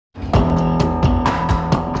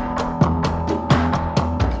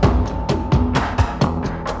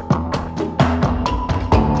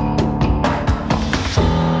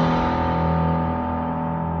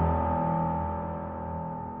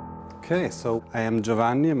Okay, so I am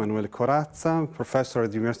Giovanni Emanuele Corazza, professor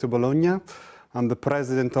at the University of Bologna. I'm the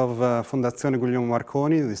president of Fondazione Guglielmo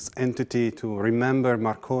Marconi, this entity to remember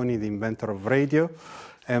Marconi, the inventor of radio.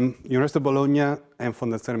 And University of Bologna and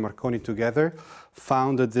Fondazione Marconi together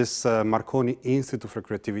founded this Marconi Institute for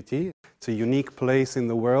Creativity. It's a unique place in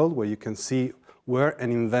the world where you can see where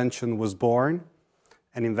an invention was born,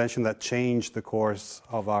 an invention that changed the course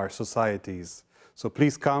of our societies. So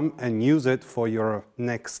please come and use it for your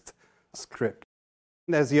next script.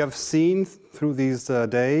 As you have seen through these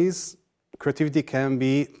days, creativity can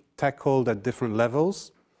be tackled at different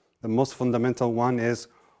levels. The most fundamental one is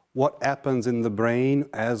what happens in the brain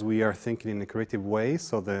as we are thinking in a creative way.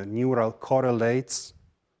 So the neural correlates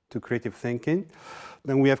to creative thinking.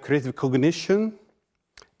 Then we have creative cognition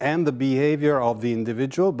and the behavior of the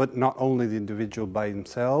individual, but not only the individual by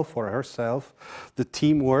himself or herself, the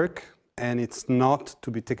teamwork. And it's not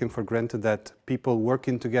to be taken for granted that people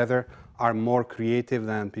working together are more creative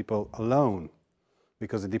than people alone,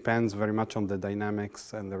 because it depends very much on the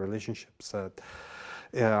dynamics and the relationships that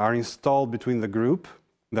are installed between the group.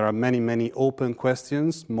 There are many, many open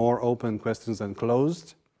questions, more open questions than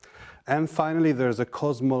closed. And finally, there's a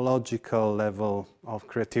cosmological level of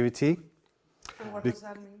creativity. And what does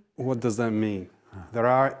that mean? What does that mean? There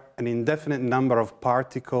are an indefinite number of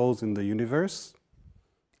particles in the universe,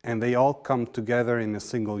 and they all come together in a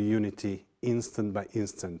single unity, instant by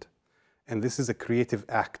instant. And this is a creative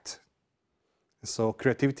act. So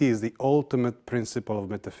creativity is the ultimate principle of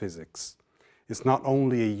metaphysics. It's not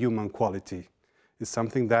only a human quality. It's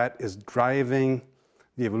something that is driving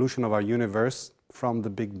the evolution of our universe from the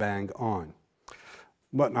Big Bang on.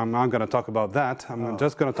 But I'm not going to talk about that. I'm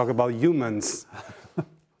just going to talk about humans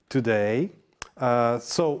today.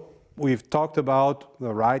 So we've talked about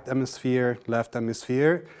the right hemisphere, left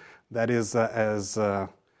hemisphere. That is, as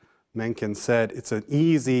Mencken said, it's an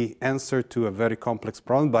easy answer to a very complex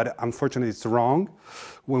problem, but unfortunately it's wrong.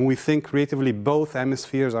 When we think creatively, both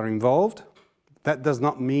hemispheres are involved. That does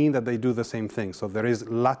not mean that they do the same thing. So there is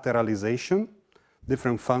lateralization,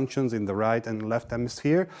 different functions in the right and left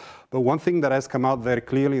hemisphere. But one thing that has come out very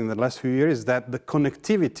clearly in the last few years is that the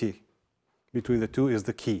connectivity between the two is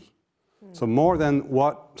the key. So more than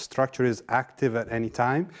what structure is active at any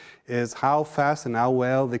time is how fast and how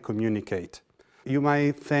well they communicate. You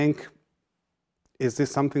might think, is this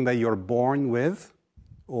something that you're born with,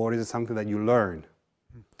 or is it something that you learn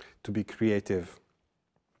to be creative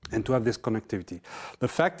and to have this connectivity? The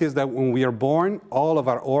fact is that when we are born, all of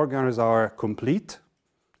our organs are complete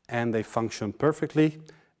and they function perfectly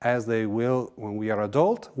as they will when we are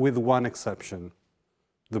adult, with one exception,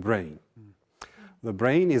 the brain. The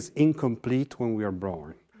brain is incomplete when we are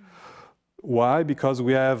born. Why? Because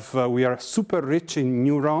we are super rich in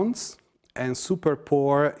neurons and super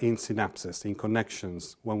poor in synapses, in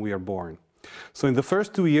connections when we are born. So in the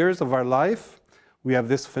first 2 years of our life, we have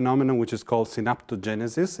this phenomenon which is called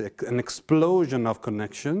synaptogenesis, an explosion of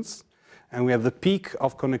connections, and we have the peak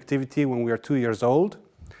of connectivity when we are 2 years old.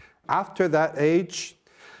 After that age,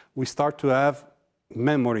 we start to have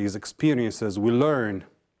memories, experiences, we learn.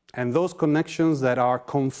 And those connections that are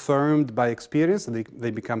confirmed by experience,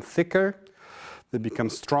 they become thicker, they become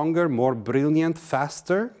stronger, more brilliant,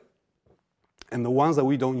 faster. And the ones that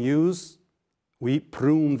we don't use, we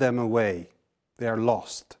prune them away. They are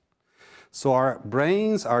lost. So our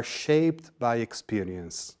brains are shaped by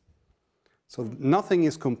experience. So nothing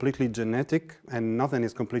is completely genetic and nothing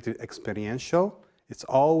is completely experiential. It's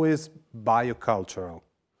always biocultural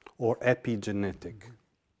or epigenetic.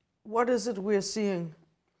 What is it we're seeing?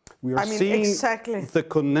 We are seeing exactly the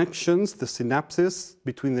connections, the synapses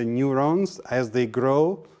between the neurons as they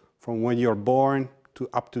grow from when you're born to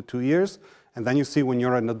up to 2 years. And then you see when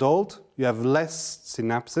you're an adult, you have less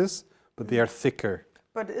synapses, but they are thicker.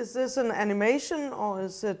 But is this an animation or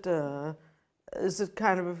is it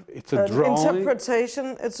kind of it's a an drawing.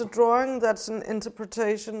 interpretation? It's a drawing that's an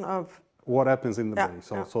interpretation of what happens in the brain.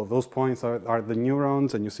 So those points are the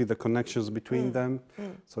neurons, and you see the connections between them.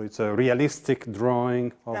 So it's a realistic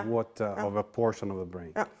drawing of of a portion of the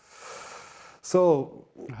brain. So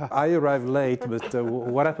I arrived late, but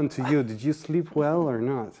what happened to you? Did you sleep well or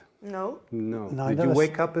not? No. Did you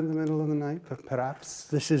wake up in the middle of the night, perhaps?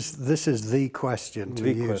 This is the question to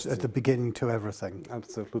use at the beginning to everything.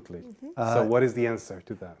 Absolutely. So what is the answer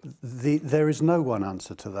to that? There is no one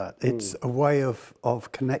answer to that. It's a way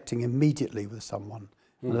of connecting immediately with someone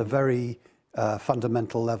at a very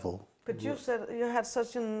fundamental level. But you said you had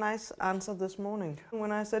such a nice answer this morning.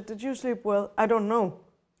 When I said, did you sleep well? I don't know.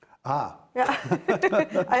 Ah, Yeah,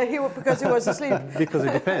 because he was asleep. Because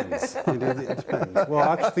it depends. It depends. Well,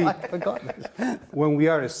 actually, I forgot this. when we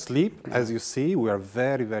are asleep, as you see, we are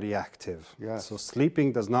very, very active. Yes. So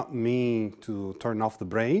sleeping does not mean to turn off the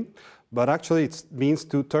brain, but actually it means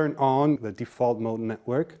to turn on the default mode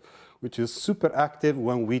network, which is super active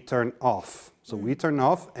when we turn off. So we turn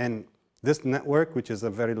off, and this network, which is a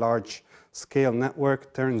very large scale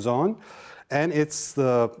network, turns on. And it's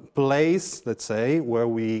the place, let's say, where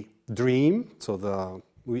we dream. So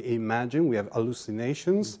we imagine, we have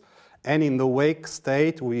hallucinations. And in the wake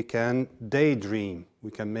state, we can daydream.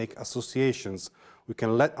 We can make associations. We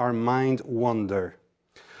can let our mind wander.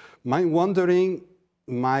 Mind wandering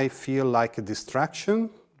might feel like a distraction,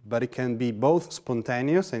 but it can be both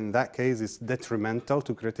spontaneous, and in that case, it's detrimental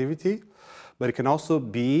to creativity. But it can also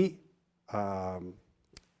be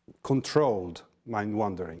controlled mind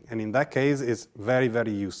wandering, and in that case it's very,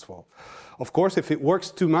 very useful. Of course, if it works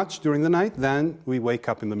too much during the night, then we wake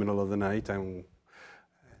up in the middle of the night. And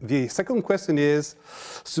the second question is,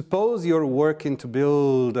 suppose you're working to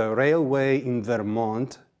build a railway in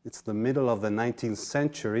Vermont. It's the middle of the 19th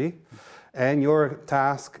century, and your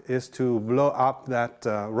task is to blow up that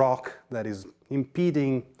rock that is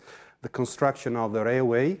impeding the construction of the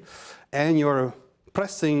railway, and you're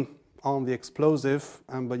pressing on the explosive,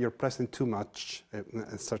 but you're pressing too much. At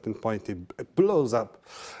a certain point, it blows up,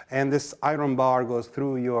 and this iron bar goes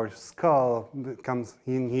through your skull, comes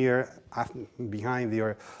in here behind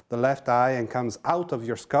the left eye, and comes out of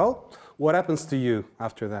your skull. What happens to you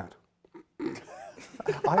after that?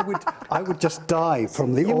 I would just die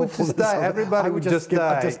from the You would awfulness just die. of it. Everybody I would just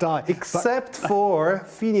die. Except for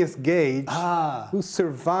Phineas Gage, who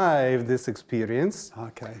survived this experience.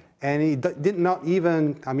 Okay. And he did not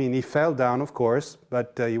even, he fell down, of course,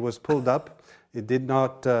 but he was pulled up. He did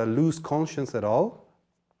not lose conscience at all.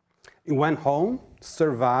 He went home,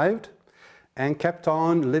 survived, and kept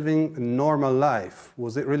on living a normal life.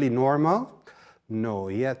 Was it really normal? No,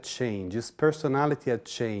 he had changed. His personality had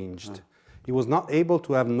changed. He was not able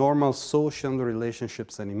to have normal social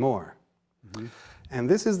relationships anymore. Mm-hmm. And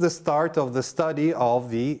this is the start of the study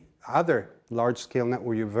of the other large-scale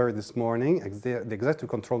network you've heard this morning, the executive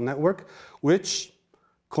control network, which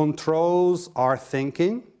controls our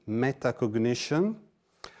thinking, metacognition,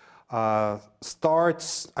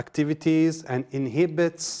 starts activities and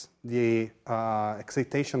inhibits the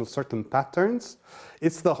excitation of certain patterns.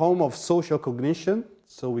 It's the home of social cognition,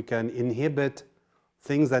 so we can inhibit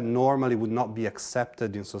things that normally would not be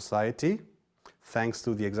accepted in society, thanks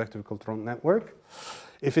to the executive control network.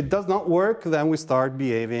 If it does not work, then we start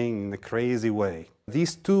behaving in a crazy way.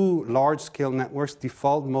 These two large-scale networks,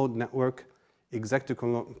 default mode network, executive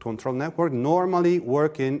control network, normally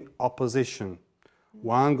work in opposition.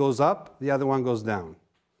 One goes up, the other one goes down.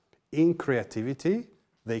 In creativity,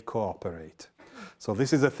 they cooperate. So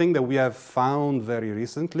this is a thing that we have found very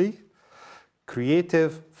recently.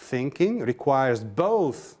 Creative thinking requires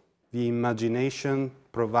both the imagination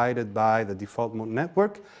provided by the default mode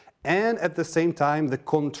network and at the same time the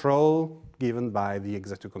control given by the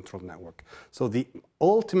executive control network. So the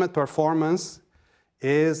ultimate performance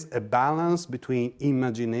is a balance between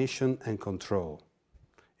imagination and control.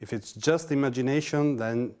 If it's just imagination,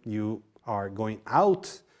 then you are going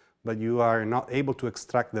out, but you are not able to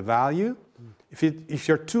extract the value. If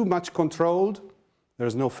you're too much controlled,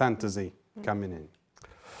 there's no fantasy coming in.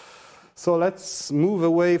 So let's move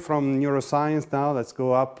away from neuroscience now. Let's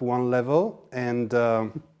go up one level and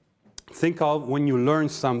think of when you learn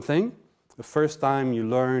something. The first time you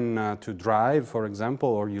learn to drive, for example,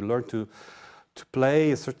 or you learn to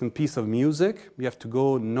play a certain piece of music, you have to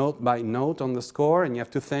go note by note on the score, and you have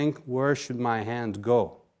to think, where should my hand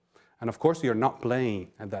go? And of course, you're not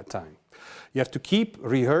playing at that time. You have to keep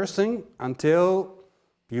rehearsing until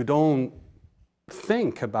you don't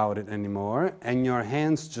think about it anymore, and your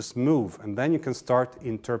hands just move, and then you can start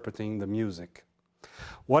interpreting the music.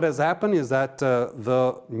 What has happened is that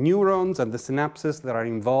the neurons and the synapses that are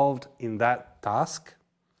involved in that task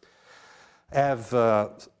have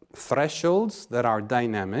thresholds that are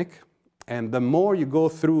dynamic, and the more you go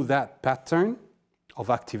through that pattern of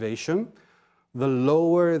activation, the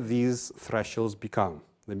lower these thresholds become.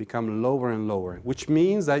 They become lower and lower, which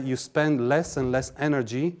means that you spend less and less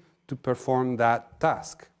energy to perform that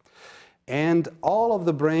task. And all of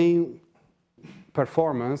the brain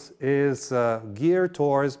performance is geared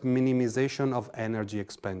towards minimization of energy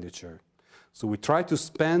expenditure. So we try to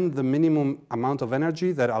spend the minimum amount of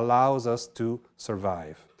energy that allows us to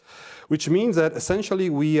survive. Which means that essentially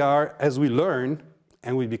we are, as we learn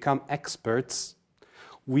and we become experts,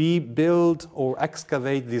 we build or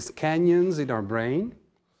excavate these canyons in our brain,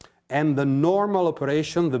 And the normal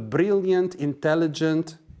operation, the brilliant,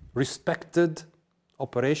 intelligent, respected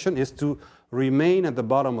operation is to remain at the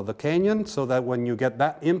bottom of the canyon so that when you get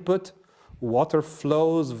that input, water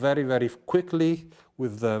flows very, very quickly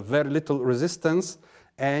with very little resistance,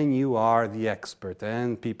 and you are the expert,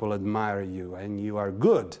 and people admire you, and you are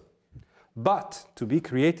good. But to be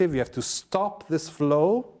creative, you have to stop this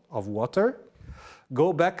flow of water,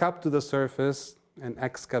 go back up to the surface, and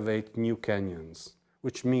excavate new canyons,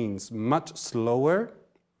 which means much slower,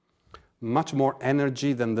 much more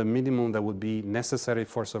energy than the minimum that would be necessary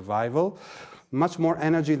for survival, much more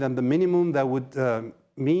energy than the minimum that would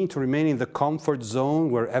mean to remain in the comfort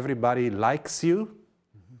zone where everybody likes you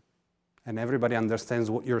and everybody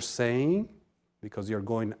understands what you're saying because you're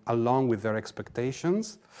going along with their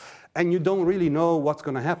expectations, and you don't really know what's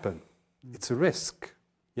going to happen. It's a risk.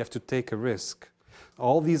 You have to take a risk.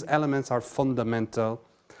 All these elements are fundamental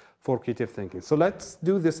for creative thinking. So let's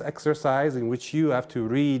do this exercise in which you have to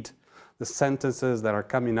read the sentences that are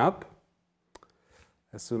coming up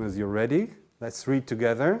as soon as you're ready. Let's read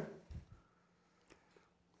together.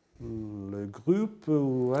 Le groupe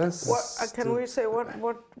ouest. Can we say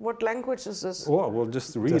what language is this? Oh, we'll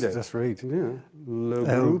just read it. Just read. Yeah. Le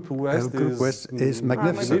groupe ouest is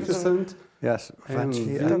magnificent. Magnificent. Yes. And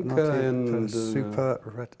Vinca and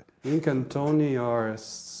Vinca and Tony are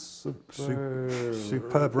superb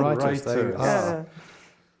writers. They are.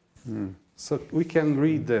 So we can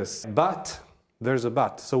read this, but there's a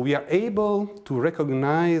but. So we are able to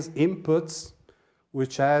recognize inputs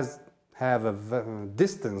which have a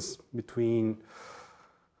distance between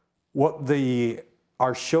what they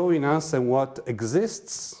are showing us and what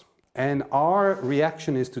exists, and our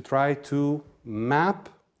reaction is to try to map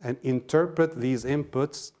and interpret these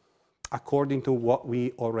inputs according to what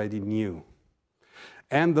we already knew.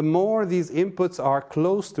 And the more these inputs are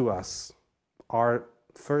close to us, our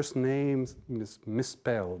first name is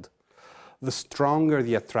misspelled, the stronger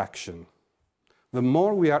the attraction. The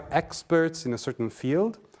more we are experts in a certain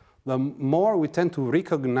field, the more we tend to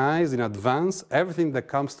recognize in advance everything that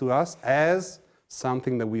comes to us as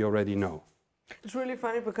something that we already know. It's really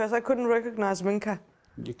funny because I couldn't recognize Vinca.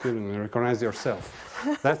 You couldn't recognize yourself.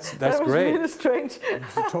 That's That was great. really strange.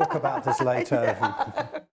 We'll talk about this later.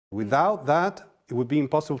 Without that, it would be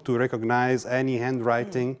impossible to recognize any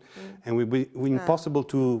handwriting, and it would be impossible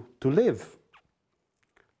to live.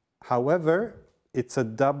 However, it's a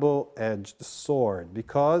double-edged sword,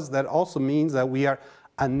 because that also means that we are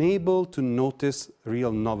unable to notice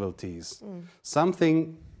real novelties.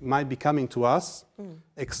 Something might be coming to us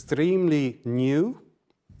extremely new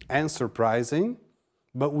and surprising,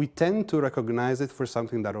 but we tend to recognize it for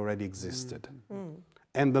something that already existed.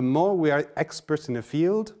 And the more we are experts in a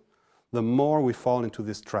field, the more we fall into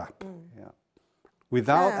this trap.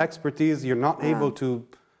 Without expertise, you're not able to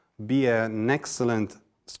be an excellent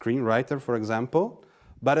screenwriter, for example,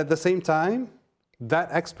 but at the same time,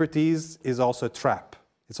 that expertise is also a trap.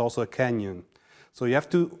 It's also a canyon. So you have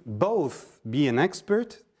to both be an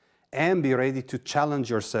expert and be ready to challenge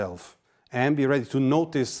yourself and be ready to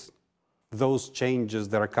notice those changes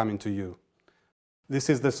that are coming to you. This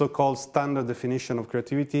is the so-called standard definition of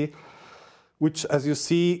creativity, which, as you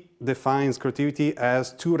see, defines creativity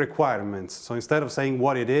as two requirements. So instead of saying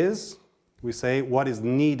what it is, we say what is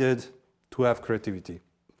needed to have creativity.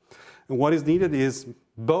 And what is needed is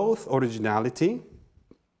both originality,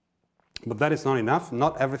 but that is not enough.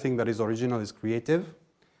 Not everything that is original is creative,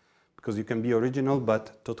 because you can be original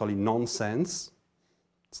but totally nonsense.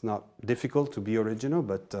 It's not difficult to be original,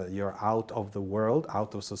 but you're out of the world,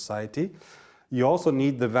 out of society. You also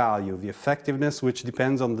need the value, the effectiveness, which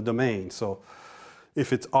depends on the domain. So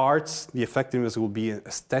if it's arts, the effectiveness will be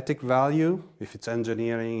aesthetic value. If it's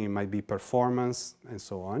engineering, it might be performance, and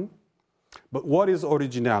so on. But what is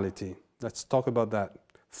originality? Let's talk about that.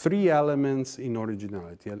 3 elements in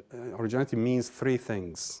originality. Originality means 3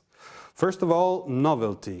 things. First of all,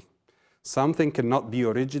 novelty. Something cannot be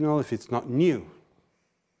original if it's not new.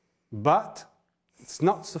 But it's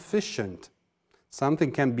not sufficient.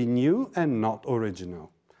 Something can be new and not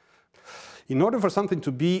original. In order for something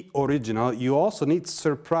to be original, you also need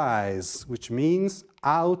surprise, which means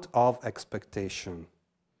out of expectation.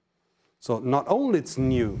 So not only it's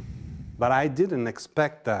new, but I didn't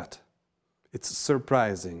expect that. It's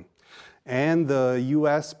surprising. And the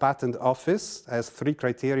US Patent Office has 3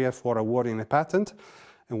 criteria for awarding a patent,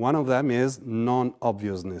 and one of them is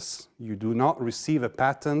non-obviousness. You do not receive a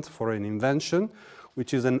patent for an invention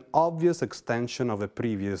which is an obvious extension of a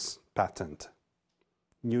previous patent.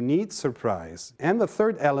 You need surprise. And the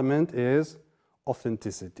third element is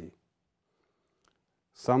authenticity.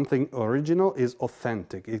 Something original is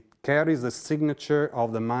authentic. It carries the signature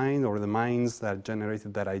of the mind or the minds that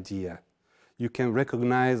generated that idea. You can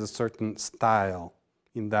recognize a certain style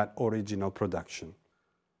in that original production.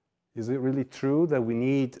 Is it really true that we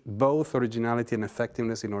need both originality and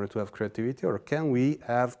effectiveness in order to have creativity? Or can we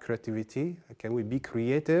have creativity? Can we be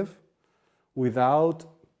creative without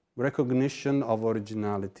recognition of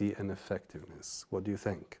originality and effectiveness? What do you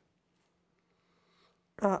think?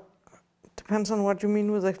 Depends on what you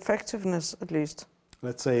mean with effectiveness, at least.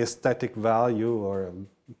 Let's say aesthetic value or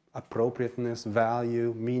appropriateness,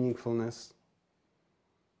 value, meaningfulness.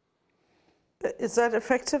 Is that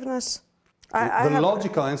effectiveness? The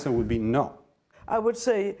logical answer would be no. I would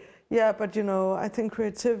say, yeah, but you know, I think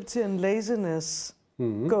creativity and laziness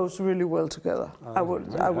goes really well together. I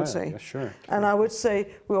would say. Yeah, sure. And I would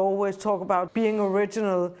say we always talk about being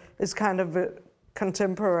original is kind of a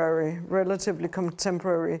contemporary, relatively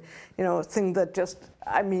contemporary, you know, thing that just,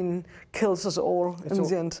 I mean, kills us all in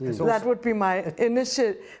the end. That would be my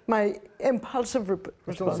impulsive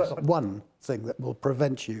response. One thing that will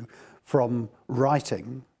prevent you from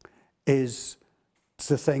writing is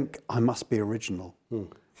to think, I must be original.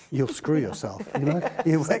 You'll screw yourself. You know?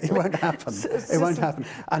 It won't happen. It won't happen.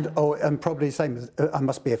 And probably the same as, I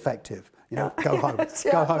must be effective. You know, go home.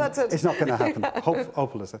 Go home. It's not going to happen.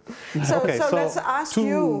 Hopeless. So let's ask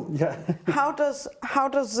you, how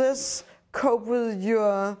does this cope with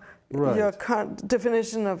your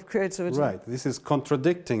definition of creativity? Right. This is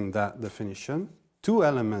contradicting that definition. Two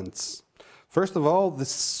elements. First of all, the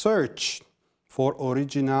search for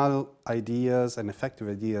original ideas and effective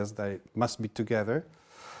ideas that must be together.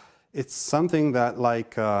 It's something that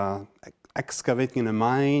like excavating in a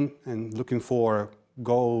mine and looking for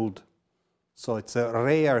gold. So it's a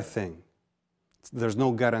rare thing. There's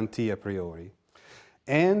no guarantee a priori.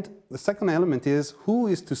 And the second element is, who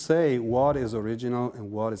is to say what is original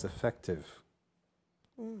and what is effective?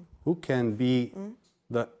 Who can be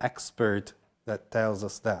the expert that tells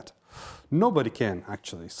us that? Nobody can,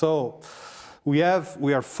 actually. So we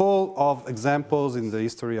are full of examples in the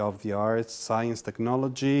history of the arts, science,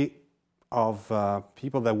 technology, of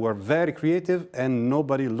people that were very creative and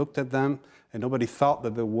nobody looked at them and nobody thought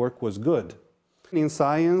that the work was good. In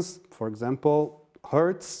science, for example,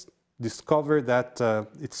 Hertz discovered that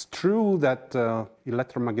it's true that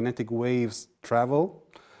electromagnetic waves travel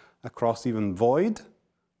across even void,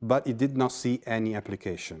 but he did not see any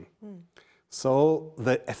application. So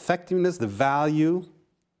the effectiveness, the value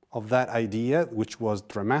of that idea, which was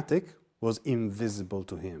dramatic, was invisible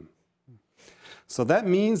to him. So that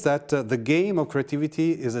means that the game of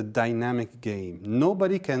creativity is a dynamic game.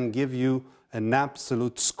 Nobody can give you an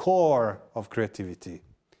absolute score of creativity.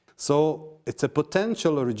 So it's a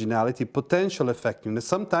potential originality, potential effectiveness.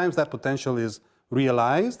 Sometimes that potential is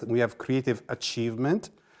realized. We have creative achievement.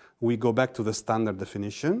 We go back to the standard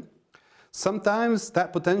definition. Sometimes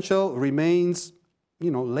that potential remains,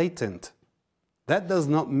 latent. That does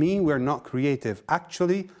not mean we're not creative.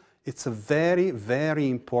 Actually, it's a very, very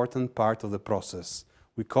important part of the process.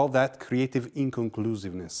 We call that creative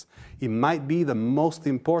inconclusiveness. It might be the most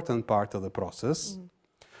important part of the process.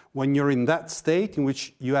 When you're in that state in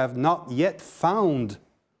which you have not yet found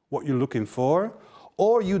what you're looking for,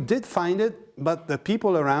 or you did find it, but the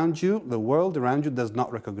people around you, the world around you, does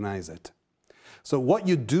not recognize it. So what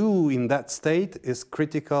you do in that state is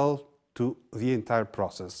critical to the entire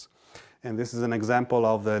process. And this is an example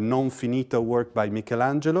of the non finito work by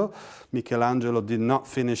Michelangelo. Michelangelo did not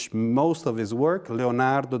finish most of his work.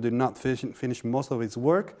 Leonardo did not finish most of his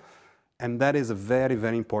work. And that is a very,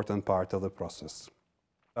 very important part of the process.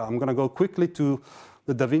 I'm going to go quickly to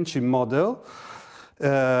the Da Vinci model,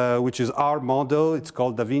 which is our model. It's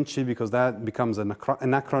called Da Vinci because that becomes an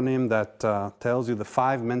acronym that tells you the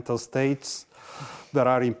 5 mental states that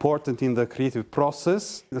are important in the creative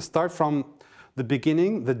process. Let's start from the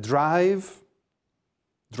beginning. The drive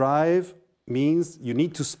means you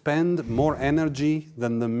need to spend more energy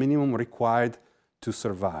than the minimum required to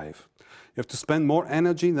survive. You have to spend more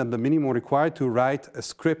energy than the minimum required to write a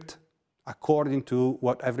script according to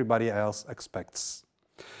what everybody else expects.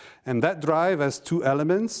 And that drive has 2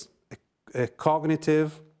 elements, a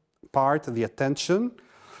cognitive part, the attention,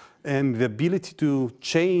 and the ability to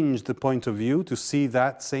change the point of view, to see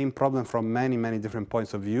that same problem from many, many different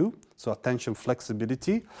points of view. So attention,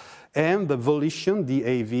 flexibility. And the volition,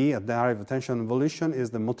 DAV, direct attention and volition, is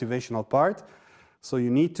the motivational part. So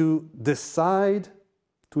you need to decide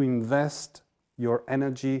to invest your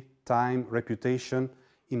energy, time, reputation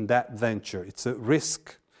in that venture. It's a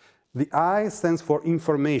risk. The I stands for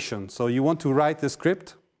information. So you want to write the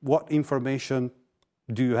script. What information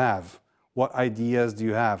do you have? What ideas do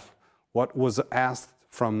you have? What was asked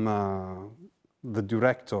from the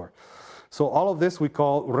director. So all of this we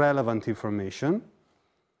call relevant information,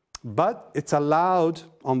 but it's allowed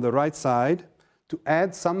on the right side to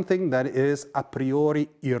add something that is a priori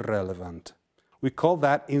irrelevant. We call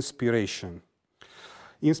that inspiration.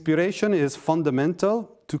 Inspiration is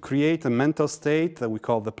fundamental to create a mental state that we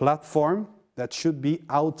call the platform that should be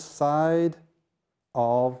outside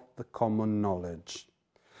of the common knowledge.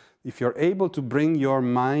 If you're able to bring your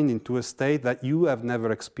mind into a state that you have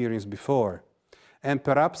never experienced before, and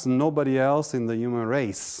perhaps nobody else in the human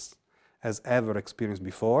race has ever experienced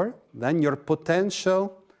before, then your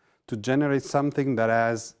potential to generate something that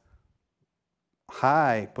has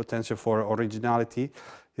high potential for originality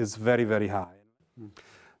is very, very high.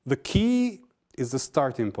 The key is the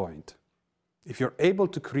starting point. If you're able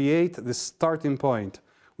to create this starting point,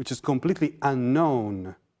 which is completely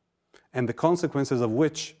unknown, and the consequences of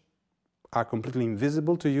which are completely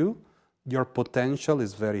invisible to you, your potential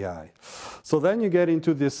is very high. So then you get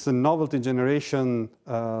into this novelty generation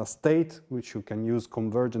state, which you can use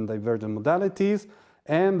convergent, divergent modalities.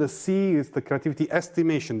 And the C is the creativity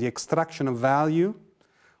estimation, the extraction of value,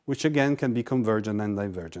 which again can be convergent and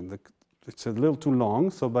divergent. It's a little too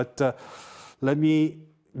long, but let me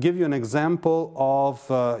give you an example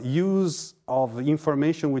of use of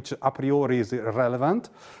information which a priori is irrelevant.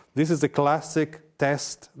 This is the classic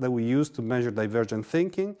test that we use to measure divergent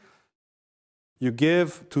thinking. You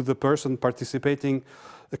give to the person participating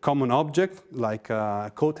a common object, like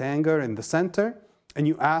a coat hanger in the center, and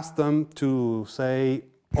you ask them to say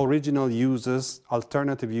original uses,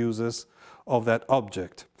 alternative uses of that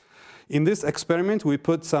object. In this experiment, we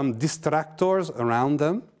put some distractors around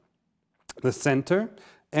them, the center,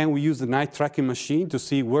 and we use the night tracking machine to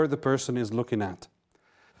see where the person is looking at.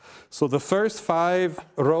 So the first 5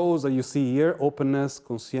 rows that you see here, openness,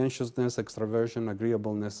 conscientiousness, extraversion,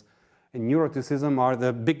 agreeableness, and neuroticism are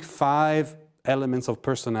the big 5 elements of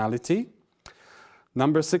personality.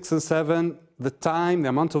 Number 6 and 7, the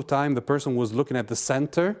amount of time the person was looking at the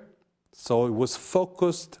center, so it was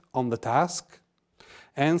focused on the task.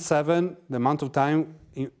 And 7, the amount of time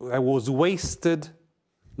it was wasted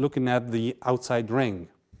looking at the outside ring.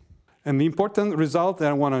 And the important result that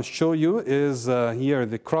I want to show you is here,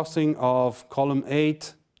 the crossing of column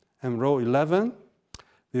 8 and row 11.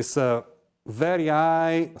 This very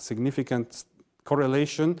high, significant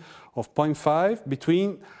correlation of 0.5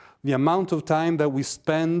 between the amount of time that we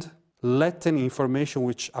spend letting information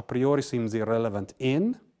which a priori seems irrelevant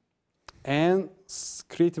in, and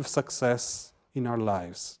creative success in our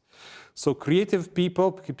lives. So creative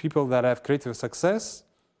people that have creative success,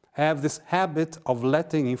 have this habit of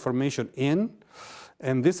letting information in,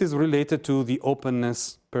 and this is related to the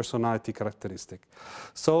openness personality characteristic.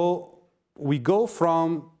 So we go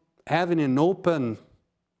from having an open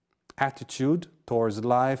attitude towards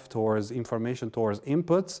life, towards information, towards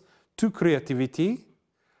inputs, to creativity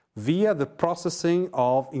via the processing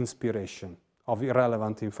of inspiration, of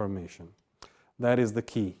irrelevant information. That is the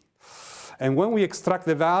key. And when we extract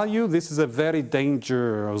the value, this is a very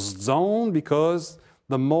dangerous zone, because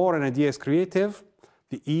the more an idea is creative,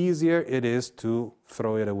 the easier it is to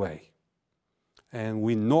throw it away. And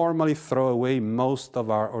we normally throw away most of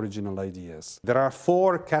our original ideas. There are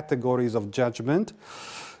 4 categories of judgment,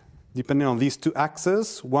 depending on these 2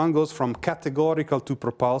 axes. One goes from categorical to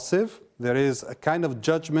propulsive. There is a kind of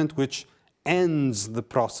judgment which ends the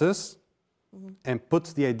process and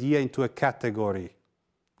puts the idea into a category.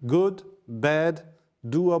 Good, bad,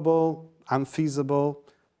 doable, unfeasible,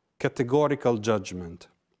 categorical judgment.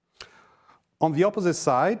 On the opposite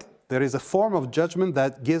side, there is a form of judgment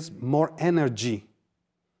that gives more energy.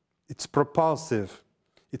 It's propulsive.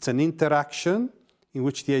 It's an interaction in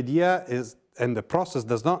which the idea is, and the process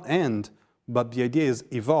does not end, but the idea is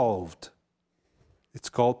evolved. It's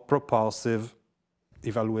called propulsive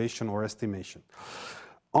evaluation or estimation.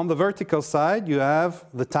 On the vertical side, you have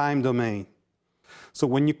the time domain. So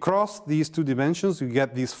when you cross these 2 dimensions, you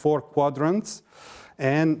get these 4 quadrants.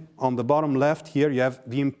 And on the bottom left here, you have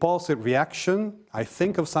the impulsive reaction. I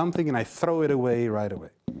think of something and I throw it away right away.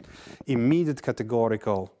 Immediate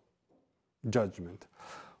categorical judgment.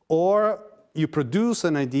 Or you produce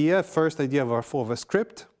an idea, first idea of a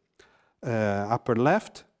script, upper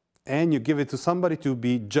left, and you give it to somebody to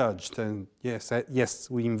be judged. And yes,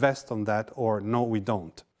 we invest on that, or no, we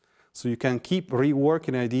don't. So you can keep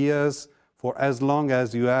reworking ideas for as long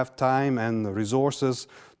as you have time and resources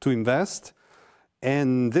to invest.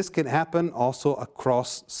 And this can happen also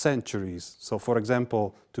across centuries. So for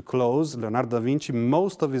example, to close, Leonardo da Vinci,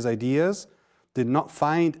 most of his ideas did not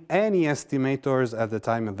find any estimators at the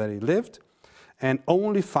time that he lived, and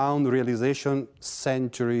only found realization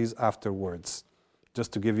centuries afterwards.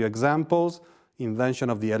 Just to give you examples, invention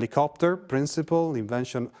of the helicopter principle,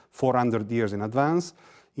 invention 400 years in advance,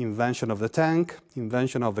 invention of the tank,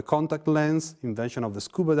 invention of the contact lens, invention of the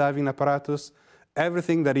scuba diving apparatus,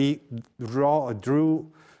 everything that he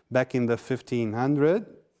drew back in the 1500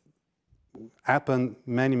 happened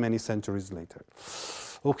many, many centuries later.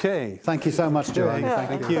 Okay. Thank you so much, Giovanni. Yeah,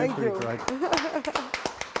 Thank you. thank you.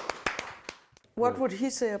 What would he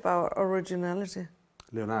say about originality?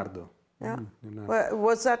 Leonardo. Yeah. Leonardo. Well,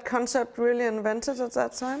 was that concept really invented at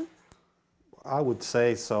that time? I would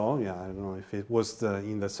say so, yeah. I don't know if it was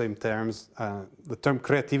in the same terms. The term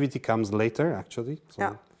creativity comes later, actually. So,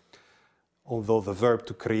 yeah. Although the verb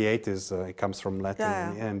to create it comes from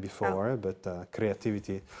Latin and before, but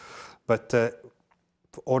creativity. But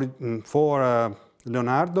for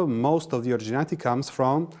Leonardo, most of the originality comes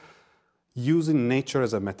from using nature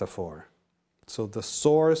as a metaphor. So the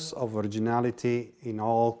source of originality in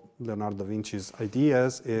all Leonardo da Vinci's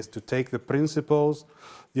ideas is to take the principles,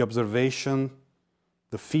 the observation,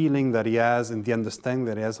 the feeling that he has and the understanding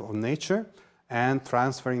that he has of nature, and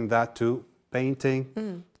transferring that to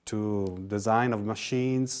painting, to design of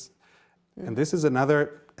machines. And this is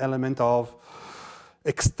another element of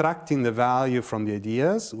extracting the value from the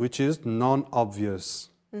ideas, which is non-obvious.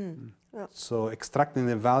 Yeah. So extracting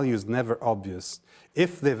the value is never obvious.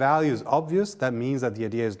 If the value is obvious, that means that the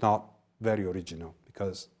idea is not very original,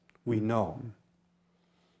 because we know.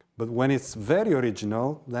 But when it's very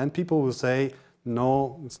original, then people will say,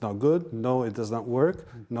 no, it's not good, no, it does not work,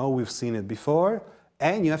 no, we've seen it before,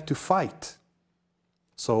 and you have to fight.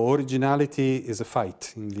 So originality is a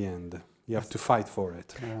fight in the end. You have to fight for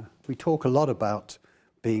it. Yeah. We talk a lot about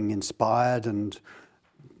being inspired and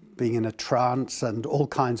being in a trance and all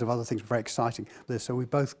kinds of other things, very exciting. So we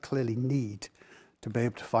both clearly need to be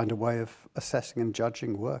able to find a way of assessing and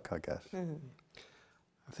judging work, I guess. Mm-hmm.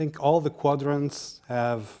 I think all the quadrants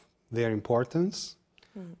have their importance,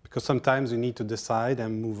 because sometimes you need to decide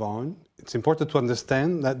and move on. It's important to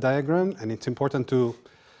understand that diagram, and it's important to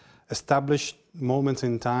establish moments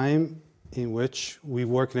in time in which we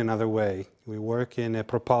work in another way. We work in a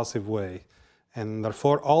propulsive way. And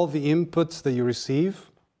therefore, all the inputs that you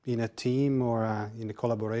receive in a team or in a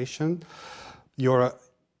collaboration, your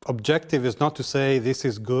objective is not to say this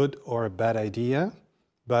is good or a bad idea,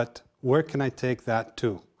 but where can I take that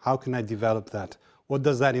to? How can I develop that? What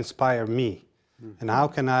does that inspire me? And how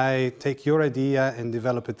can I take your idea and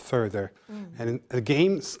develop it further? And a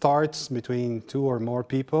game starts between two or more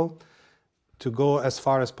people to go as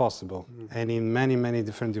far as possible and in many, many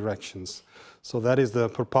different directions. So that is the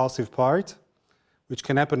propulsive part, which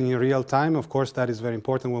can happen in real time. Of course, that is very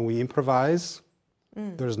important when we improvise.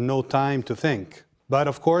 There's no time to think. But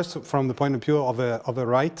of course, from the point of view of a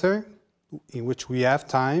writer, in which we have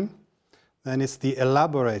time, then it's the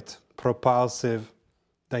elaborate propulsive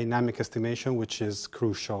dynamic estimation which is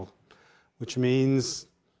crucial, which means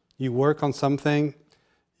you work on something,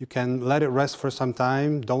 you can let it rest for some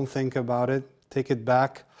time, don't think about it, take it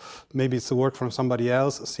back, maybe it's the work from somebody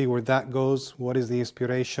else, see where that goes, what is the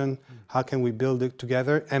inspiration, how can we build it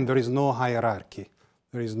together, and there is no hierarchy,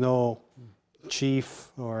 there is no chief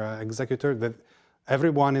or executor, that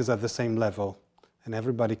everyone is at the same level and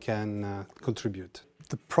everybody can contribute.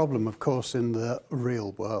 The problem, of course, in the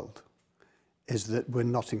real world is that we're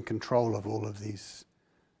not in control of all of these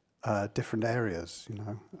different areas. You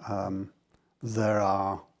know, there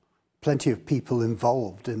are plenty of people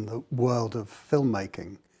involved in the world of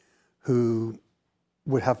filmmaking who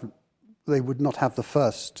would not have the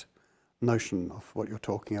first notion of what you're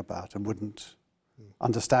talking about and wouldn't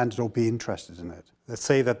understand it or be interested in it. Let's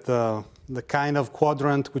say that the kind of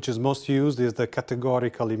quadrant which is most used is the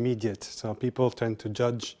categorical immediate. So people tend to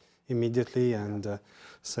judge immediately and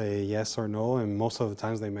say yes or no, and most of the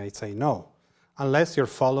times they may say no, unless you're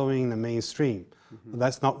following the mainstream. But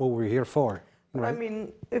that's not what we're here for. Right? I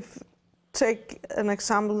mean, take an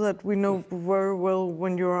example that we know very well.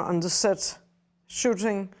 When you're on the set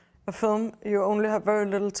shooting a film, you only have very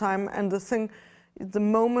little time, and the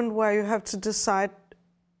moment where you have to decide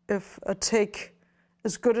if a take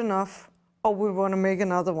is good enough or we want to make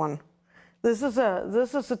another one. This is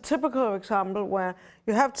a typical example where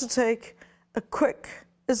you have to take a quick,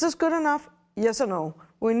 is this good enough? Yes or no?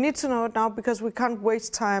 We need to know it now because we can't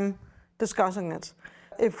waste time discussing it.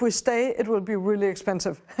 If we stay, it will be really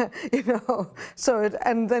expensive, you know.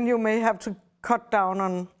 And then you may have to cut down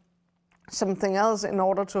on something else in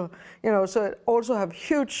order to, you know. So it also has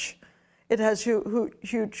huge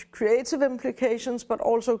creative implications, but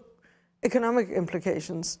also economic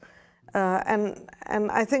implications. And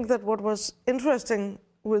I think that what was interesting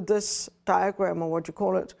with this diagram, or what you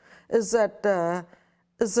call it, is that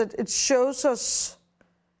it shows us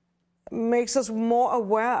makes us more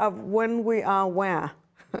aware of when we are where.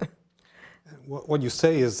 What you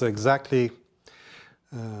say is exactly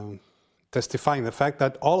testifying the fact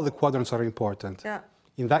that all of the quadrants are important. Yeah.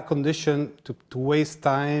 In that condition, to waste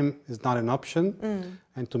time is not an option,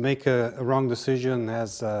 and to make a wrong decision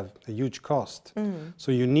has a huge cost.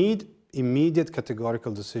 So you need immediate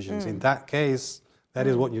categorical decisions. In that case, that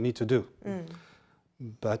is what you need to do.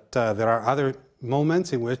 But there are other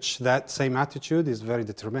moments in which that same attitude is very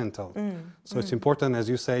detrimental. So it's important, as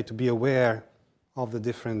you say, to be aware of the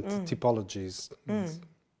different typologies.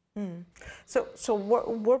 So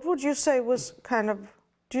what would you say was kind of,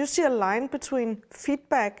 do you see a line between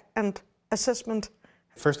feedback and assessment?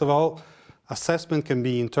 First of all, assessment can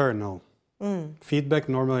be internal. Feedback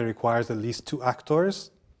normally requires at least 2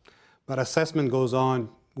 actors, but assessment goes on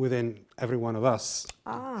within every one of us.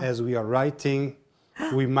 As we are writing,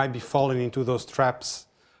 we might be falling into those traps,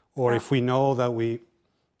 or if we know that we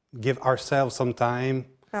give ourselves some time,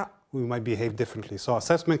 we might behave differently. So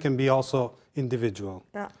assessment can be also individual.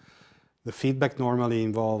 The feedback normally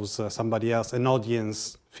involves somebody else, an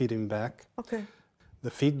audience feeding back. Okay.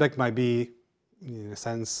 The feedback might be, in a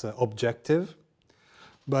sense, objective,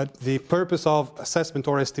 but the purpose of assessment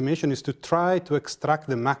or estimation is to try to extract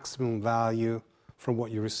the maximum value from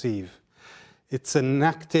what you receive. It's an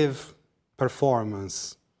active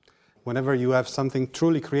performance. Whenever you have something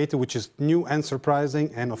truly creative, which is new and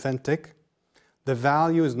surprising and authentic, the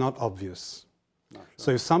value is not obvious.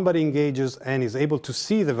 So if somebody engages and is able to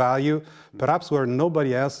see the value, perhaps where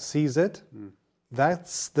nobody else sees it,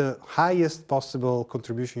 that's the highest possible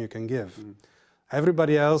contribution you can give.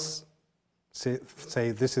 Everybody else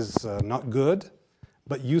say this is not good,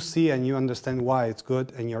 but you see and you understand why it's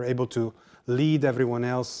good, and you're able to lead everyone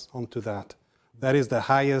else onto that. That is the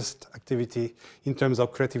highest activity in terms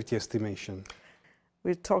of creativity estimation.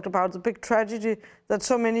 We talked about the big tragedy that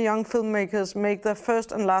so many young filmmakers make their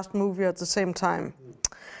first and last movie at the same time.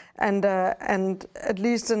 And at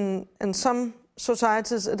least in some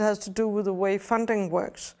societies, it has to do with the way funding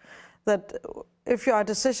works. That if you're a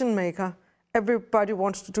decision maker, everybody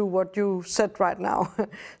wants to do what you said right now.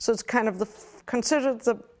 So it's kind of considered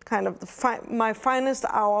the kind of my finest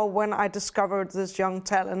hour when I discovered this young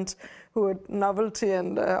talent who had novelty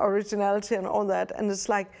and originality and all that. And it's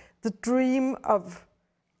like the dream of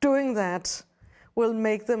doing that will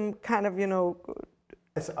make them kind of,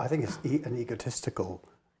 I think it's an egotistical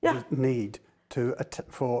need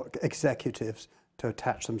for executives to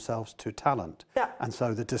attach themselves to talent. And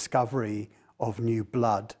so the discovery of new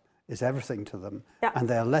blood is everything to them. And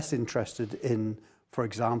they're less interested in, for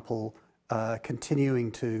example,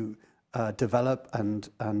 continuing to develop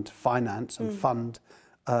and finance and fund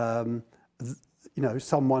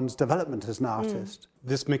someone's development as an artist.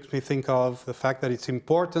 This makes me think of the fact that it's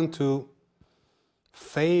important to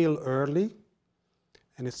fail early,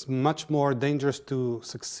 and it's much more dangerous to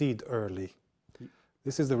succeed early.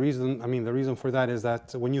 This is the reason, the reason for that is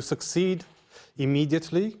that when you succeed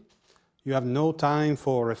immediately, you have no time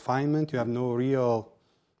for refinement, you have no real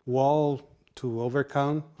wall to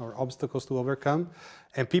overcome or obstacles to overcome,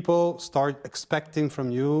 and people start expecting from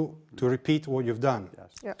you to repeat what you've done.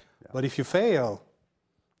 But if you fail,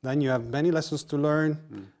 then you have many lessons to learn,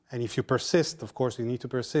 and if you persist, of course you need to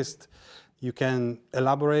persist, you can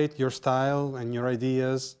elaborate your style and your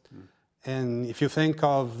ideas. And if you think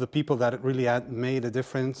of the people that really had made a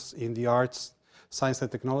difference in the arts, science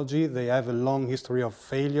and technology, they have a long history of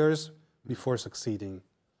failures before succeeding.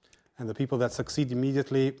 And the people that succeed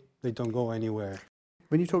immediately, they don't go anywhere.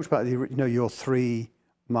 When you talked about your 3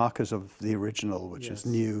 markers of the original, which is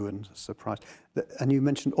new and surprise, and you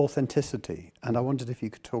mentioned authenticity, and I wondered if you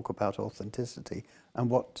could talk about authenticity and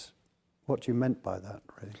what you meant by that,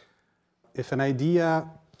 really. If an idea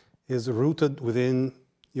is rooted within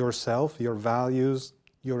yourself, your values,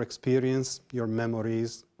 your experience, your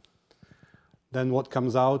memories, then what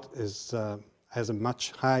comes out has a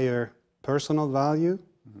much higher personal value.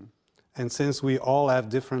 And since we all have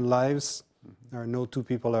different lives, there are no 2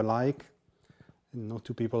 people alike, and no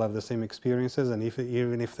 2 people have the same experiences, and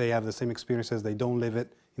even if they have the same experiences, they don't live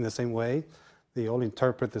it in the same way, they all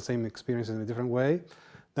interpret the same experience in a different way,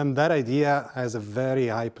 then that idea has a very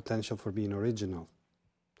high potential for being original.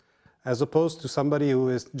 As opposed to somebody who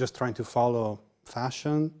is just trying to follow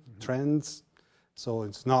fashion, trends, so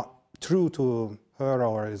it's not true to her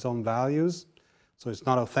or his own values, so it's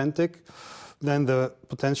not authentic, then the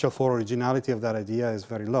potential for originality of that idea is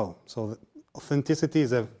very low. So authenticity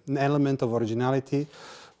is an element of originality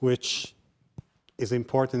which is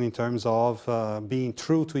important in terms of being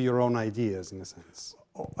true to your own ideas, in a sense.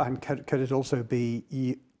 And could it also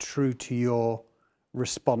be true to your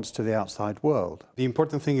response to the outside world. The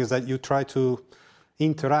important thing is that you try to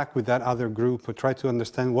interact with that other group, or try to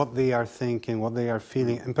understand what they are thinking, what they are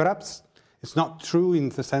feeling. And perhaps it's not true in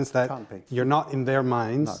the sense that you're not in their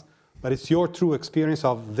minds, but it's your true experience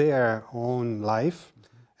of their own life,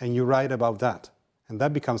 and you write about that. And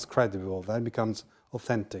that becomes credible, that becomes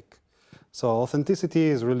authentic. So authenticity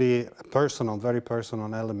is really a personal, very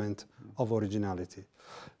personal element of originality.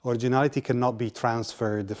 Originality cannot be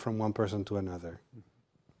transferred from one person to another.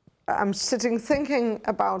 I'm sitting thinking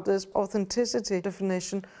about this authenticity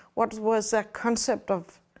definition. What was that concept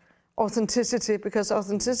of authenticity? Because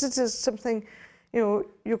authenticity is something,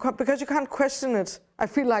 because you can't question it. I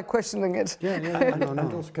feel like questioning it. Yeah.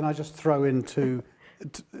 And also, can I just throw into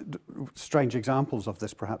strange examples of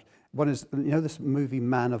this, perhaps? One is, this movie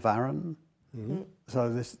Man of Aran?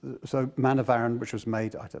 Mm-hmm. So Man of Aran, which was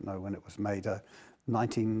made, I don't know when it was made,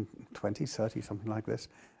 1920, 30, something like this,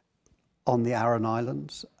 on the Aran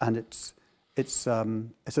Islands, and it's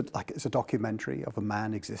a documentary of a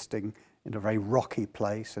man existing in a very rocky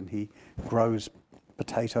place, and he grows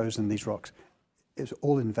potatoes in these rocks. It's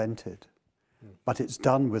all invented, but it's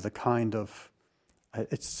done with a kind of,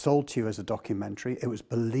 it's sold to you as a documentary. It was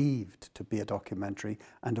believed to be a documentary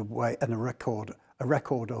and a record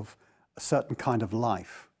of a certain kind of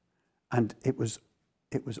life, and it was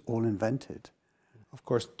all invented. Of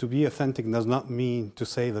course, to be authentic does not mean to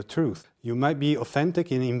say the truth. You might be authentic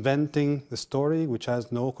in inventing the story, which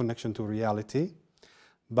has no connection to reality,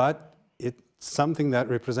 but it's something that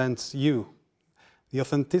represents you. The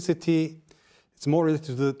authenticity, it's more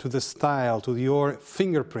related to the style, to your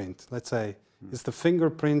fingerprint, let's say. It's the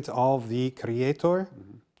fingerprint of the creator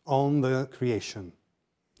on the creation.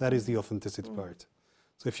 That is the authenticity part.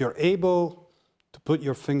 So if you're able to put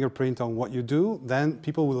your fingerprint on what you do, then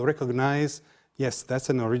people will recognize, yes,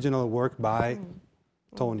 that's an original work by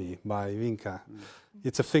Tony, by Vinca.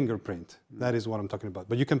 It's a fingerprint. That is what I'm talking about.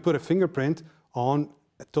 But you can put a fingerprint on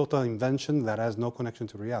a total invention that has no connection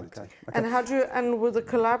to reality. Okay. And with a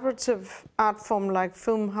collaborative art form like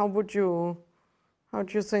film, how do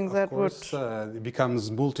you think that would? Of course, it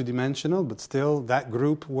becomes multidimensional, but still that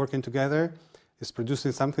group working together is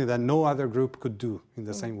producing something that no other group could do in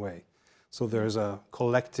the same way. So there's a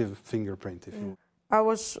collective fingerprint, if you will. I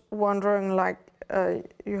was wondering,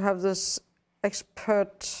 you have this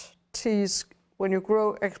expertise. When you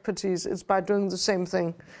grow expertise, it's by doing the same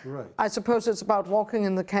thing. Right. I suppose it's about walking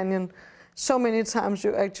in the canyon. So many times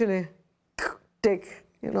you actually dig,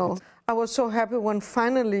 I was so happy when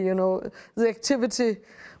finally, the activity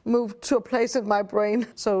moved to a place in my brain.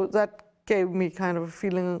 So that gave me kind of a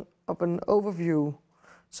feeling of an overview.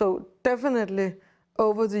 So definitely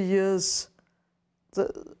over the years,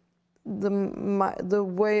 the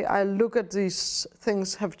way I look at these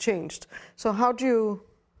things have changed. So how do you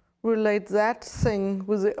relate that thing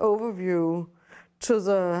with the overview to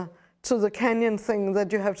the canyon thing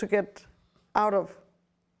that you have to get out of?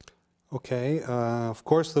 Okay, of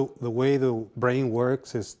course the way the brain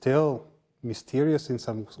works is still mysterious in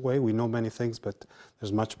some way. We know many things, but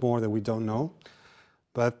there's much more that we don't know.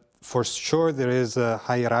 But for sure there is a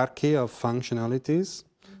hierarchy of functionalities.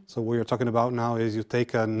 So what you're talking about now is you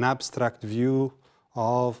take an abstract view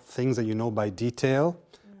of things that you know by detail,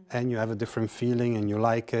 and you have a different feeling and you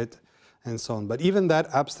like it, and so on. But even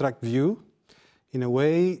that abstract view, in a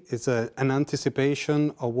way, is an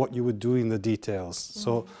anticipation of what you would do in the details.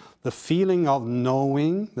 So the feeling of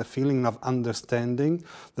knowing, the feeling of understanding,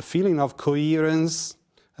 the feeling of coherence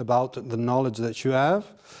about the knowledge that you have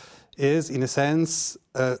is, in a sense,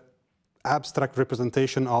 an abstract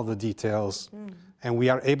representation of the details. And we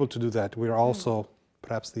are able to do that. We are also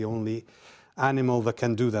perhaps the only animal that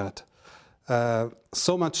can do that.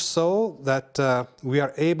 So much so that we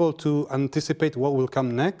are able to anticipate what will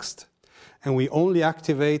come next, and we only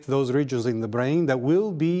activate those regions in the brain that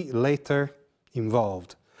will be later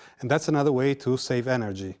involved. And that's another way to save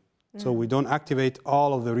energy. So we don't activate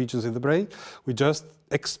all of the regions in the brain. We just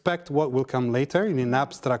expect what will come later in an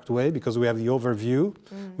abstract way, because we have the overview,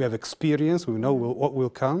 we have experience, we know what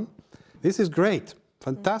will come. This is great,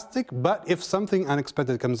 fantastic, but if something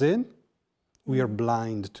unexpected comes in, we are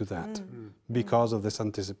blind to that because of this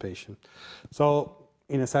anticipation. So,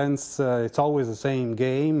 in a sense, it's always the same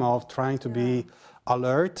game of trying to be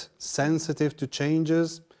alert, sensitive to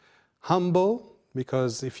changes, humble,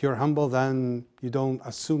 because if you're humble, then you don't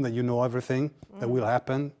assume that you know everything that will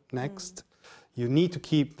happen next. You need to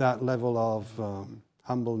keep that level of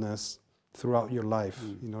humbleness throughout your life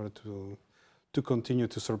in order to continue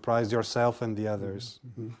to surprise yourself and the others.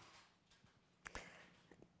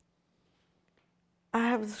 I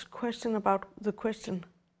have this question about the question.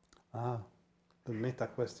 The meta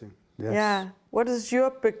question. Yes. Yeah. What is your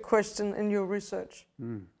big question in your research?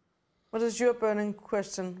 What is your burning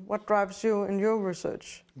question? What drives you in your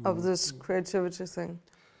research of this creativity thing?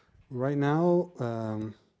 Right now,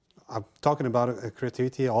 I'm talking about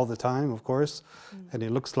creativity all the time, of course, and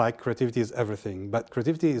it looks like creativity is everything, but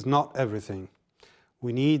creativity is not everything.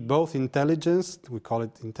 We need both intelligence, we call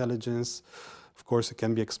it intelligence, of course it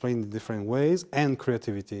can be explained in different ways, and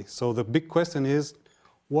creativity. So the big question is,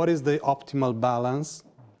 what is the optimal balance,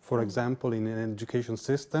 for example, in an education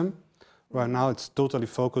system? Right now it's totally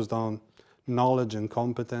focused on knowledge and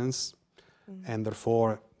competence, and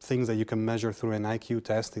therefore things that you can measure through an IQ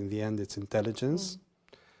test, in the end it's intelligence,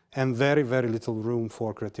 and very, very little room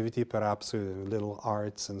for creativity, perhaps little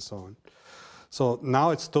arts and so on. So now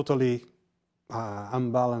it's totally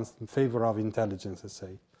unbalanced in favor of intelligence, let's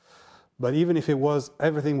say. But even if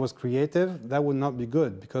everything was creative, that would not be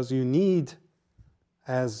good, because you need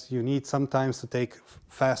sometimes to take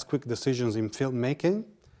fast, quick decisions in filmmaking,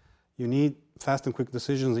 you need fast and quick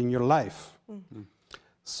decisions in your life.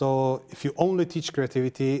 So if you only teach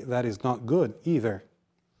creativity, that is not good either.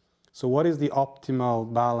 So what is the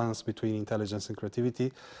optimal balance between intelligence and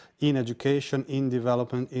creativity in education, in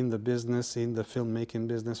development, in the business, in the filmmaking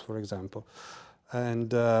business, for example? And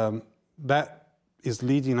that is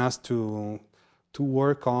leading us to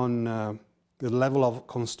work on the level of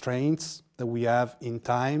constraints that we have in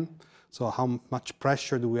time. So how much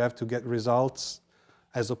pressure do we have to get results,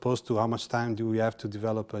 as opposed to how much time do we have to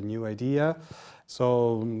develop a new idea.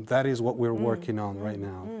 So that is what we're working on right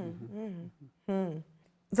now.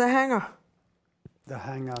 The hanger. The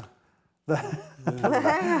hanger.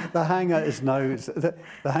 The hanger is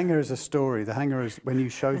the hanger is a story. The hanger is, when you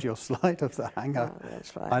showed your slide of the hanger,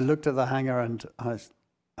 That's right. I looked at the hanger and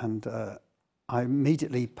I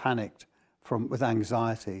immediately panicked with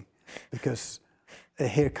anxiety, because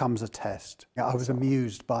here comes a test. I was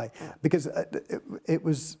amused by, because it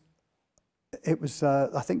was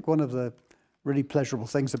I think one of the really pleasurable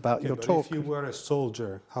things about your talk. If you were a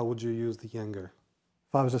soldier, how would you use the hanger?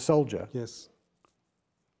 If I was a soldier, Yes.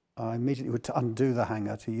 I immediately would undo the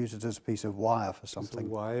hanger to use it as a piece of wire for something.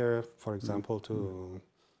 So wire, for example, to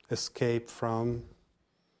escape from.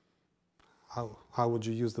 How would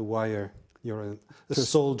you use the wire? You're a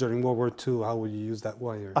soldier in World War II. How would you use that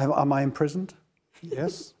wire? Am I imprisoned?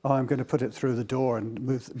 Yes. Oh, I'm going to put it through the door and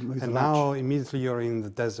move the latch. And now immediately you're in the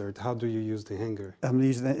desert. How do you use the hanger? I'm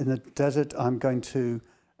using it in the desert. I'm going to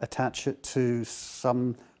attach it to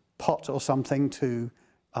some pot or something to.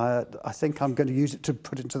 I think I'm going to use it to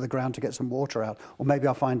put into the ground to get some water out, or maybe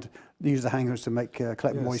I'll use the hangers to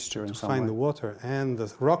collect moisture in some way. To find the water, and the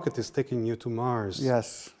rocket is taking you to Mars.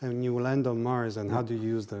 Yes. And you land on Mars, and how do you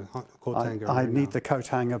use the coat hanger? I need the coat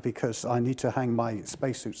hanger because I need to hang my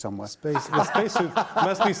spacesuit somewhere. The spacesuit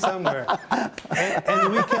must be somewhere,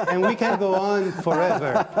 and we can go on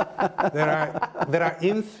forever. There are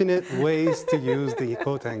infinite ways to use the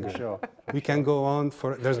coat hanger. Sure. We can go on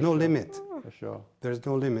there's no limit. For sure. There's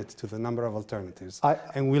no limit to the number of alternatives.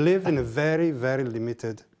 And we live in a very, very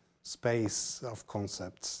limited space of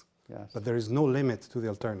concepts. Yes. But there is no limit to the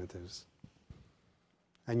alternatives.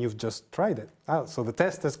 And you've just tried it out. So the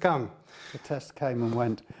test has come. The test came and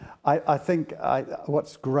went. I think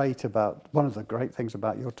what's great one of the great things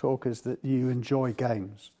about your talk is that you enjoy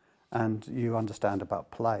games and you understand about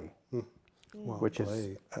play, Well, which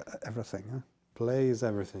play. is everything. Huh? Play is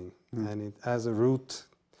everything. And it has a root.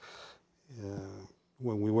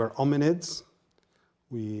 When we were hominids,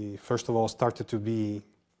 we first of all started to be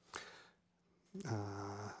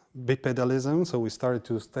bipedalism, so we started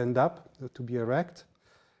to stand up, to be erect,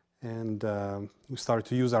 and we started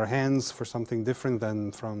to use our hands for something different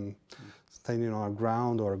than from standing on the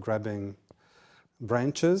ground or grabbing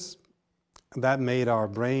branches. That made our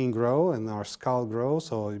brain grow and our skull grow,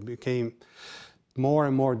 so it became more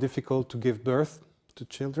and more difficult to give birth to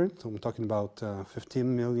children. So I'm talking about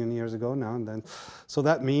 15 million years ago now and then. So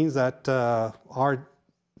that means that our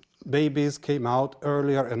babies came out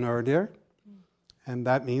earlier and earlier, and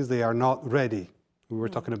that means they are not ready. We were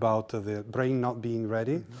talking about the brain not being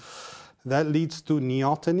ready. That leads to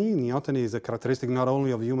neoteny. Neoteny is a characteristic not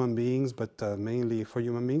only of human beings, but mainly for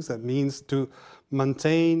human beings. That means to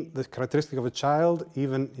maintain the characteristic of a child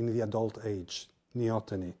even in the adult age,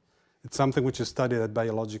 neoteny. It's something which is studied at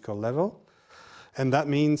biological level. And that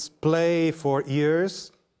means play for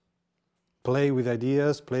ears, play with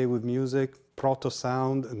ideas, play with music,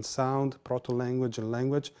 proto-sound and sound, proto-language and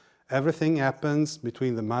language. Everything happens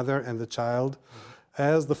between the mother and the child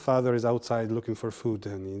as the father is outside looking for food,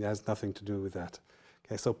 and it has nothing to do with that.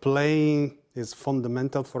 Okay, so playing is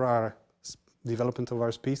fundamental for our development of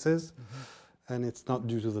our species, and it's not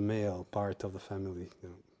due to the male part of the family.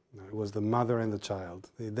 No, it was the mother and the child.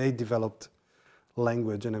 They developed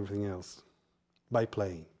language and everything else by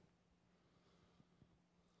playing.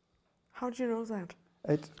 How do you know that?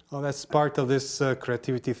 Oh, that's part of this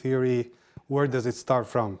creativity theory. Where does it start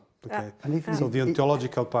from? Okay. And even So the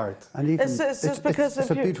ontological part. And even It's just because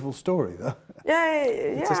it's if a you- beautiful story, though. Yeah,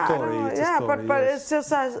 It's a story, I know, it's a yeah, story, but yes. it's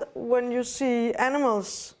just as when you see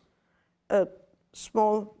animals,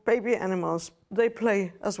 small baby animals, they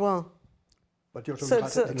play as well. But you're So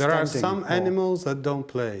talking about it's There are extending some or- animals that don't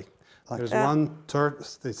play. Like- There's Yeah. one turtle,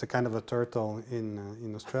 it's a kind of a turtle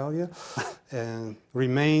in Australia, and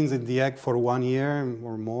remains in the egg for 1 year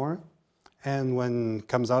or more. And when it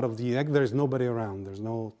comes out of the egg, there's nobody around.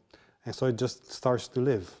 And so it just starts to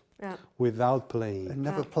live Yeah. without It playing.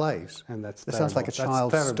 never plays. And that's It sounds like a terrible. That's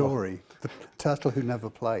child's terrible. story. The turtle who never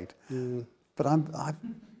played. But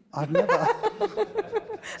I've never.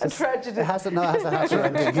 A tragedy. It has a happy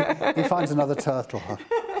ending. He finds another turtle.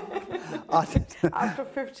 After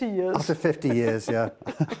 50 years. After 50 years, yeah.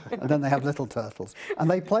 And then they have little turtles. And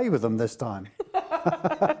they play with them this time.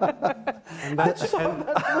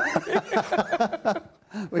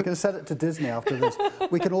 We can send it to Disney after this.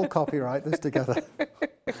 We can all copyright this together.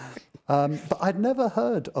 But I'd never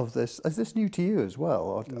heard of this. Is this new to you as well?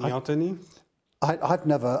 Or- Neoteny? I've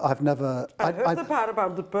never. I heard the part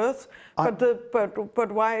about the birth,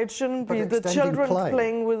 but why it shouldn't But be the extending children play.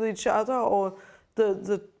 playing with each other or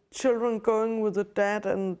the children going with the dad,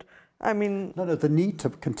 and I mean, No, the need to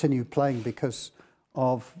continue playing because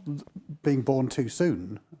of being born too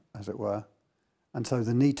soon, as it were, and so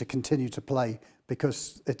the need to continue to play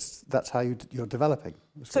because that's how you're developing.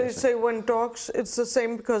 so you say when dogs, it's the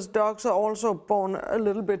same because dogs are also born a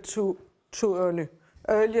little bit too early,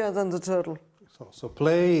 earlier than the turtle. So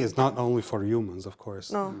play is not only for humans, of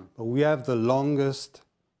course. No. But we have the longest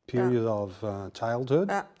period of childhood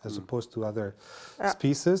Yeah. as opposed to other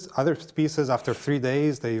species. Other species, after 3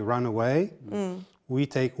 days, they run away. We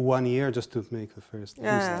take 1 year just to make the first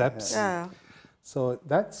few steps. Yeah. So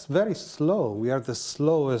that's very slow. We are the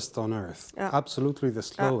slowest on Earth, Yeah. absolutely the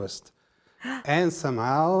slowest. And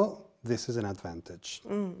somehow this is an advantage.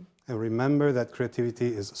 And remember that creativity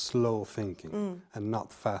is slow thinking and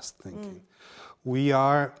not fast thinking. We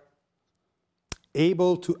are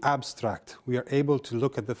able to abstract. We are able to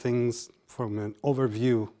look at the things from an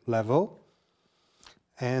overview level.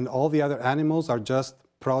 And all the other animals are just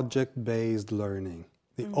project-based learning.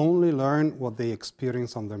 They only learn what they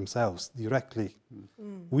experience on themselves directly.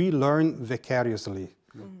 We learn vicariously.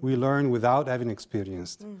 We learn without having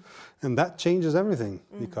experienced. And that changes everything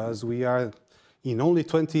because we are, in only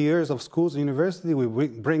 20 years of schools and university, we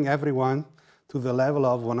bring everyone to the level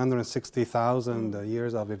of 160,000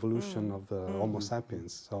 years of evolution of the Homo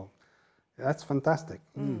sapiens. So that's fantastic.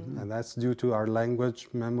 And that's due to our language,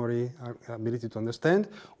 memory, our ability to understand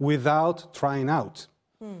without trying out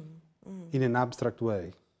in an abstract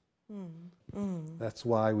way. That's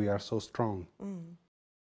why we are so strong.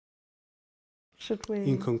 Should we?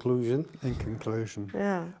 In conclusion,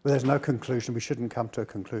 Yeah. But there's no conclusion. We shouldn't come to a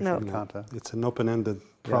conclusion. No. We can't. it's an open-ended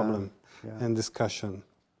problem Yeah. and discussion.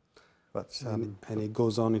 But And it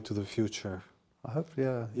goes on into the future. I hope,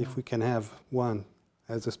 yeah. If we can have one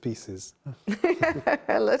as a species.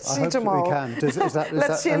 Let's I see hope that tomorrow. we can.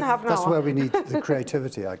 Let's see in half an That's hour. where we need the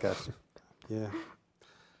creativity, I guess. Yeah.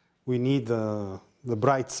 We need the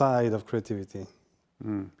bright side of creativity.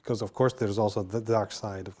 Because, of course, there's also the dark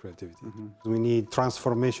side of creativity. We need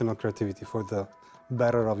transformational creativity for the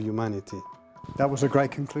better of humanity. That was a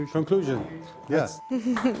great conclusion. Conclusion. Yes.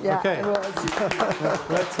 Yeah, Okay. it was.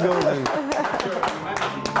 Let's go then.